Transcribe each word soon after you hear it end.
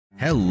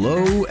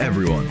Hello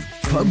everyone!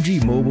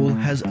 PUBG Mobile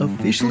has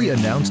officially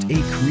announced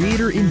a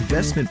creator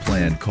investment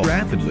plan called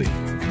Rapidly.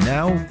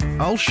 Now,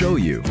 I'll show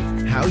you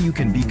how you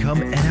can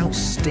become an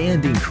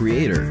outstanding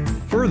creator.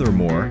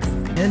 Furthermore,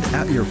 and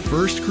at your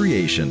first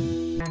creation.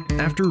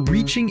 After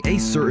reaching a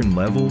certain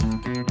level,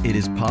 it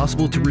is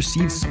possible to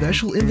receive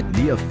special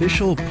the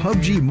official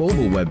PUBG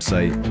Mobile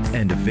website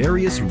and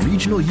various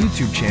regional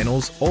YouTube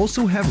channels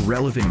also have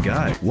relevant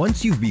guides.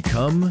 Once you've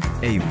become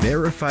a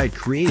verified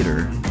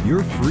creator,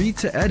 you're free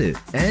to edit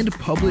and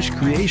publish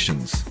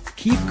creations.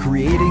 Keep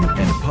creating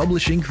and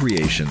publishing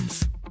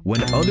creations.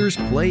 When others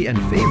play and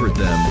favorite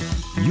them,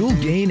 you'll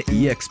gain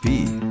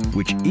EXP,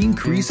 which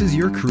increases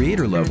your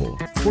creator level.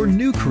 For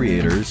new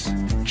creators,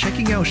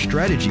 checking out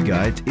strategy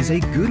guides is a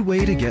good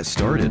way to get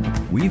started.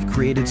 We've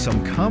created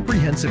some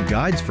comprehensive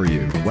guides for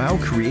you. WoW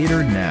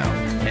Creator now,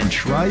 and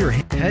try your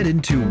head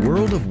into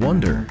World of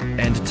Wonder,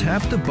 and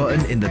tap the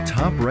button in the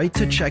top right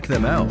to check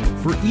them out.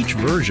 For each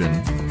version,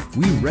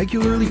 we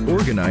regularly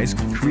organize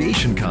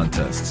creation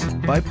contests.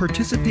 By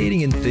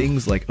participating in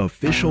things like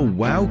official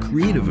WoW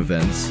creative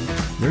events,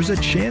 there's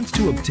a chance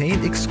to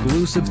obtain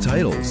exclusive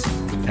titles,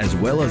 as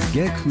well as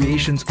get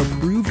creations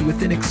approved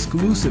with an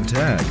exclusive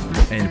tag,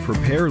 and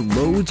prepare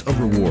loads of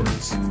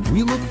rewards.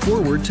 We look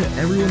forward to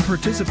everyone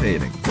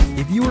participating.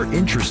 If you are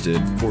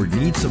interested or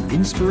need some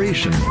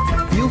inspiration,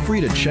 feel free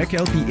to check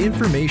out the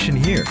information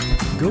here.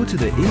 Go to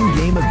the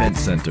in-game event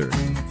center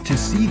to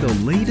see the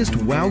latest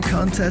WoW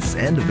contests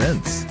and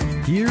events.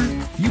 Here,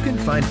 you can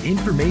find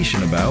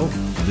information about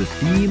the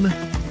theme,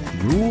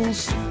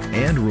 rules,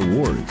 and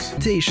rewards.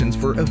 Invitations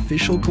for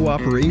official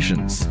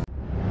cooperations.